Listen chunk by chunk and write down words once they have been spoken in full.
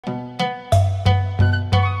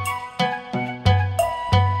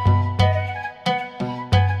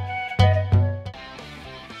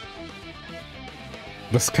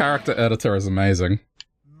This character editor is amazing.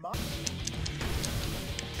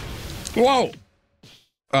 Whoa!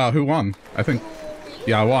 Who won? I think...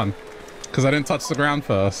 Yeah, I won. Because I didn't touch the ground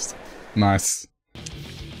first. Nice.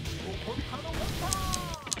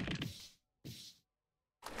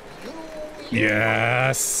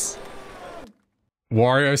 Yes!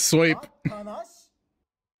 Wario sweep!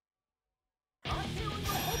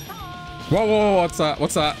 Whoa, whoa, what's that?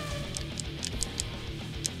 What's that?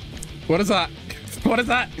 What is that? What is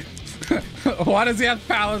that? Why does he have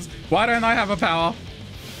powers? Why don't I have a power?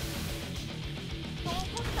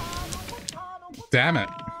 Damn it.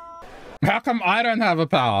 How come I don't have a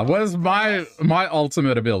power? Where's my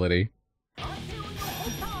ultimate ability?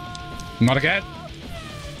 Not again.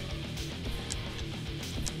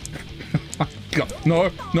 God, no,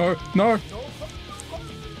 no, no.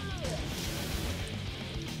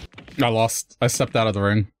 I lost. I stepped out of the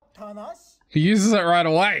ring. He uses it right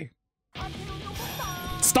away.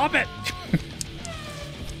 Stop it!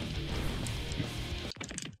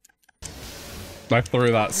 I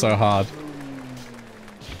threw that so hard.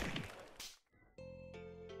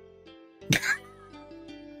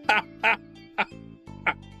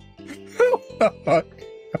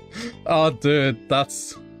 Oh, dude,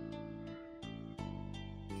 that's...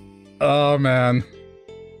 Oh, man.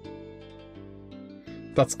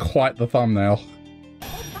 That's quite the thumbnail.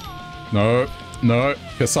 No, no,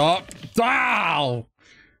 piss off. Ow!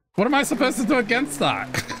 What am I supposed to do against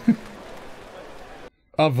that?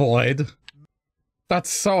 Avoid. That's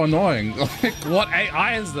so annoying. Like, what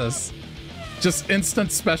AI is this? Just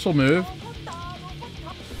instant special move?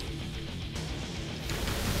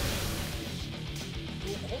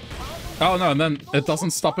 Oh no, and then it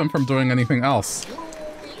doesn't stop him from doing anything else.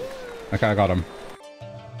 Okay, I got him.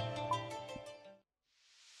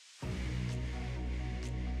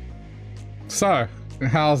 So,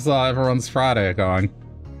 how's everyone's Friday going?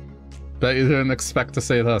 Bet you didn't expect to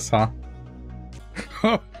see this, huh?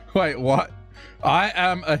 Wait, what? I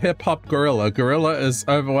am a hip-hop gorilla. Gorilla is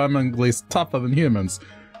overwhelmingly tougher than humans.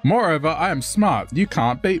 Moreover, I am smart. You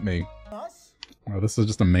can't beat me. Oh, this is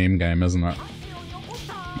just a meme game, isn't it?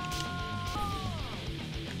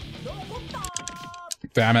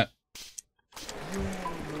 Damn it.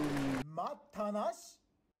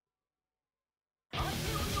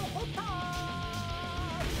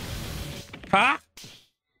 Huh?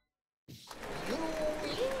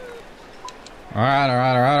 Alright,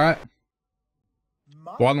 alright, alright, alright.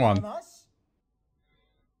 1-1.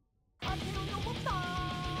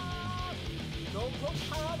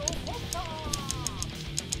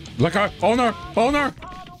 Let go! Oh no! Oh no!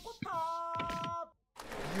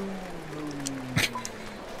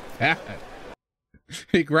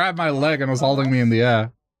 He grabbed my leg and was holding me in the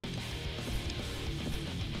air.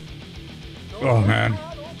 Oh man.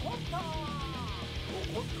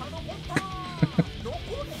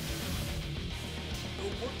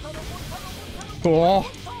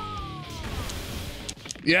 Oh.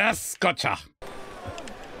 Yes, gotcha.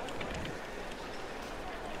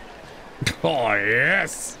 Oh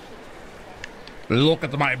yes. Look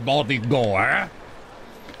at my body go, eh?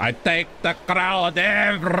 I take the crowd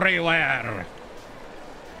everywhere.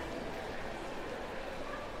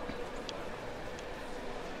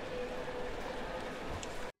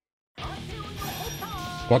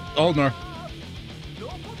 What? Oh no.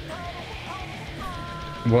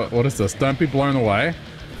 What is this? Don't be blown away.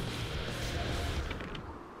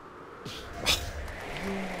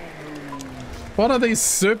 What are these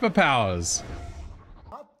superpowers?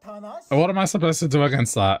 What am I supposed to do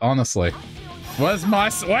against that? Honestly. Where's my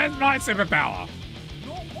superpower?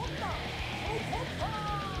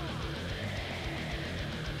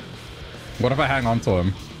 What if I hang on to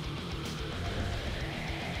him?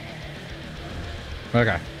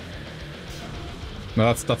 Okay. No,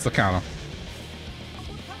 that's the counter.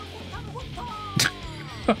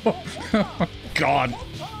 God.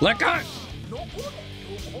 Let go!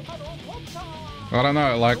 I don't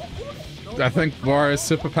know, like, I think Wario's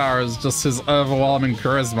superpower is just his overwhelming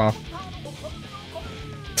charisma.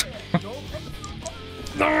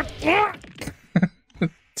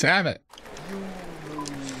 Damn it.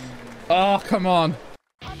 Oh, come on.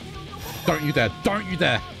 Don't you dare. Don't you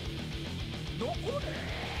dare.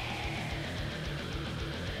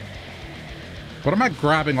 What am I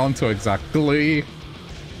grabbing onto exactly?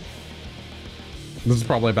 This is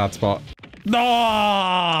probably a bad spot.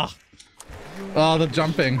 No! Oh, the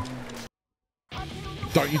jumping.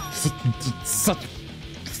 Don't you... Such...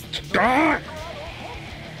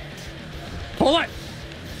 Pull it!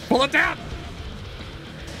 Pull it down!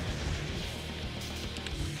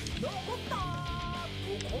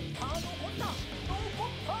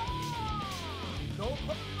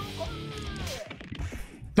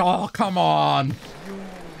 Oh, come on.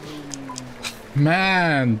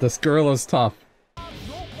 Man, this girl is tough.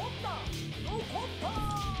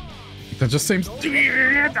 That just seems...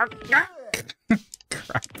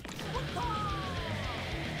 Crap.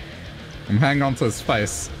 I'm hanging on to his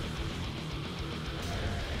face.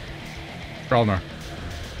 Oh no.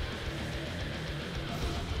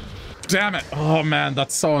 Damn it! Oh man,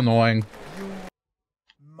 that's so annoying.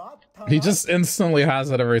 He just instantly has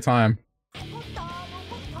it every time.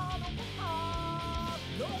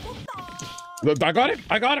 I got him!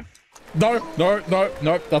 I got him! No, no, no,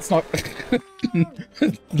 no, that's not...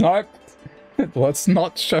 No. Let's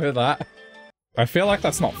not show that. I feel like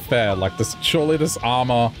that's not fair. Like, this, surely this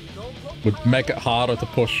armor would make it harder to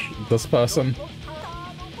push this person.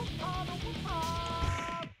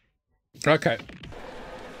 Okay.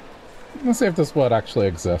 Let's see if this word actually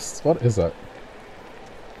exists. What is it?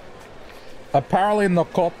 Apparently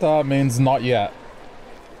Nokota means not yet.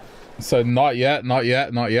 So not yet, not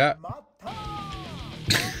yet, not yet.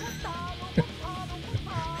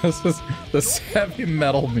 This is this heavy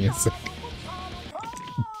metal music.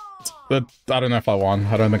 But I don't know if I won.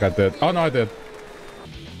 I don't think I did. Oh no, I did.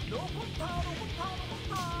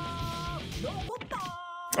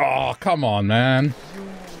 Oh, come on, man.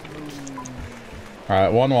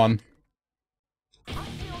 Alright, 1-1.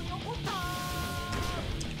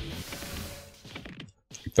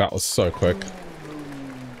 That was so quick.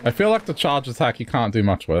 I feel like the charge attack you can't do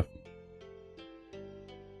much with.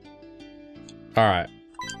 Alright.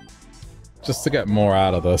 Just to get more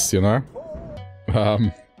out of this, you know? But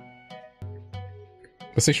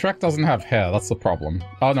see, Shrek doesn't have hair, that's the problem.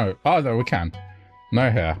 Oh no, we can. No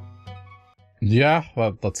hair. Yeah,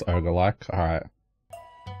 that's ogre-like. Alright.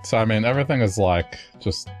 So, I mean, everything is like,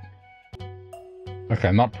 just...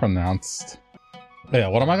 Okay, not pronounced. Yeah,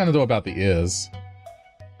 what am I gonna do about the ears?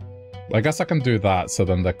 I guess I can do that, so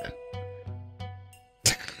then the...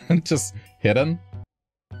 just hidden?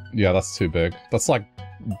 Yeah, that's too big. That's like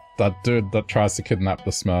that dude that tries to kidnap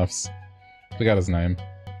the Smurfs. Forget his name.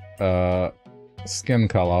 Skin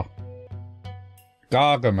color.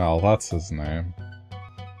 Gargamel, that's his name.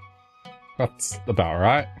 That's about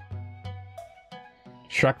right.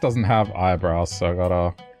 Shrek doesn't have eyebrows, so I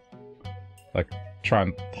gotta... like, try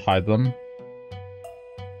and hide them.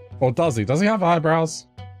 Or does he? Does he have eyebrows?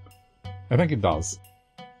 I think he does.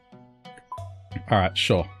 Alright,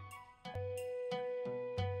 sure.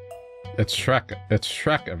 It's Shrek. It's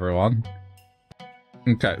Shrek, everyone.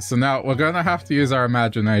 Okay, so now we're gonna have to use our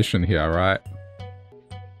imagination here, right?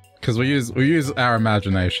 Because we use our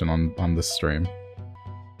imagination on this stream.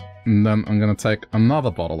 And then I'm gonna take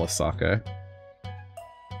another bottle of sake.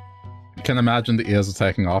 You can imagine the ears are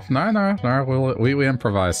taking off. No, we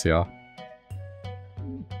improvise here.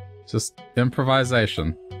 Just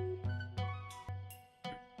improvisation.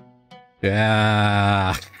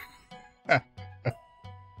 Yeah.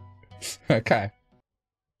 Okay.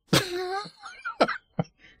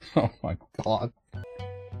 Oh my god.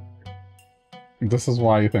 This is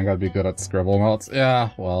why you think I'd be good at scribble notes?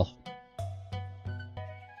 Yeah, well.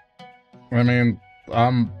 I mean,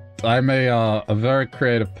 I'm a very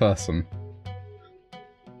creative person.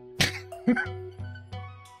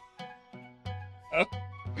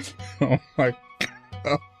 Oh my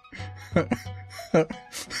god.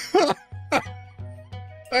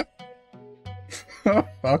 Oh,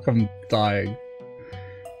 fuck, I'm dying.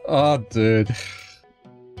 Oh, dude.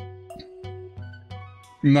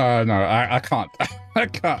 No, I can't. I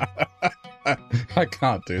can't. I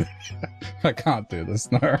can't do this. I can't do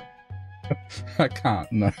this, no. I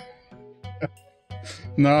can't, no.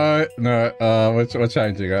 No, we're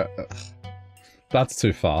changing it. That's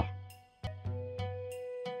too far.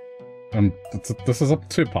 This is a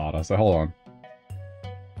two-parter, so hold on.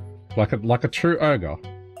 Like a true ogre.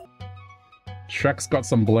 Shrek's got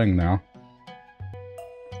some bling now.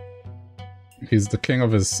 He's the king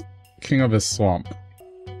of his swamp.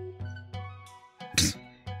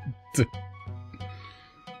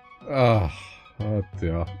 Oh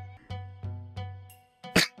dear.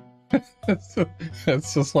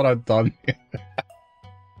 It's just what I've done here.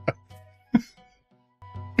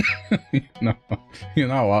 You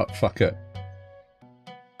know what? Fuck it.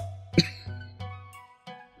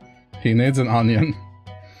 He needs an onion.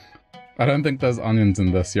 I don't think there's onions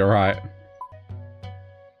in this, you're right.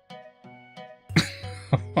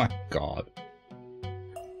 Oh my god.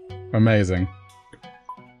 Amazing.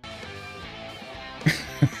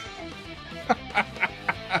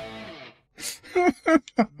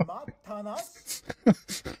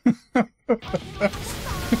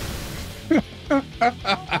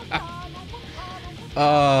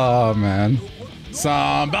 Oh man.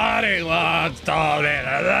 Somebody once stole it.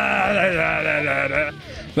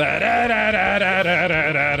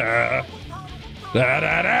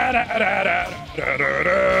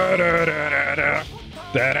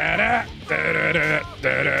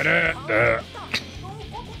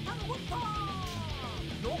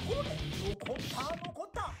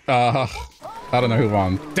 I don't know who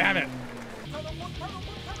won. Damn it!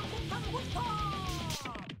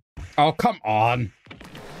 Oh, come on!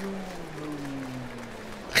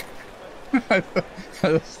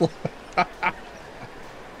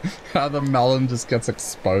 How the melon just gets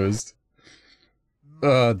exposed.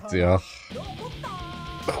 Oh dear.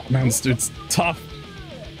 Oh man, this dude's tough.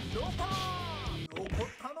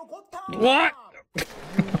 What?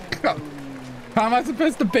 How am I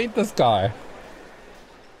supposed to beat this guy?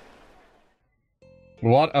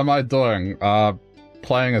 What am I doing?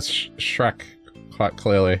 Playing as Shrek, quite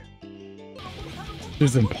clearly.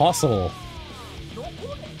 It's impossible.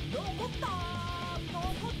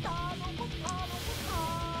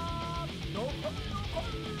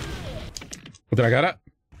 Did I get it?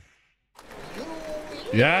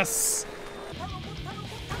 Yes!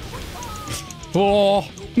 Oh,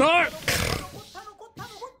 no!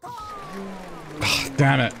 Oh,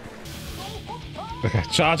 damn it. Okay,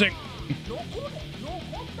 charging.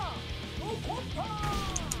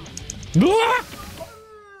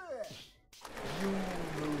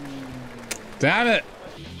 Damn it!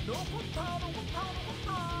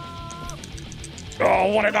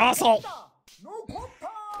 Oh, what an asshole!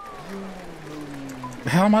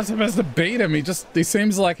 How am I supposed to beat him? He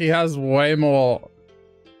seems like he has way more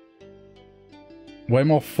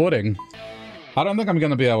footing. I don't think I'm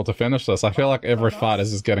gonna be able to finish this. I feel like every fight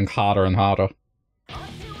is just getting harder and harder.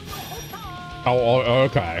 Oh,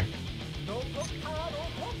 okay.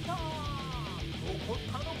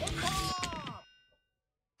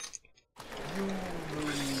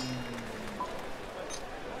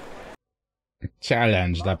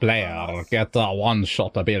 Challenge the player, get the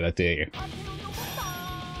one-shot ability.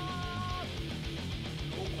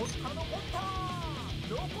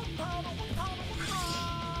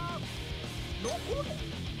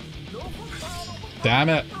 Damn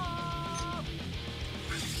it.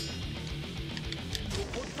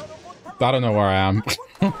 I don't know where I am.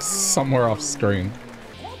 Somewhere off screen.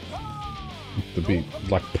 Have to be,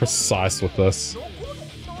 like, precise with this.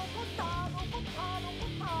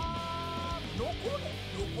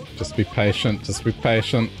 Just be patient, just be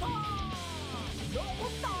patient.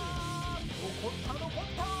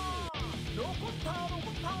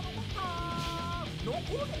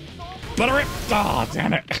 Let her rip! Oh,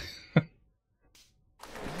 damn it!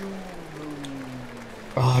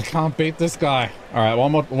 Oh, I can't beat this guy. Alright,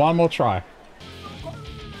 one more try.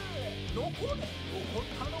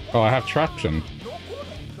 Oh, I have traction.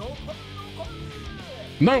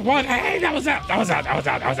 No, what? Hey, that was out! That was out! That was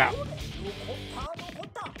out! That was out!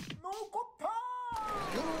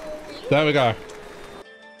 There we go.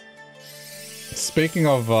 Speaking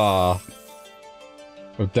of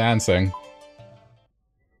dancing.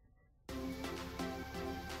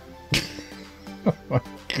 Oh my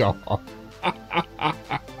god.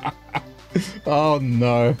 Oh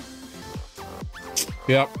no.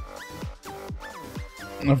 Yep.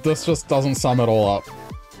 If this just doesn't sum it all up.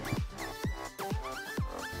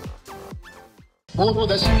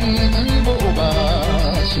 Morodashi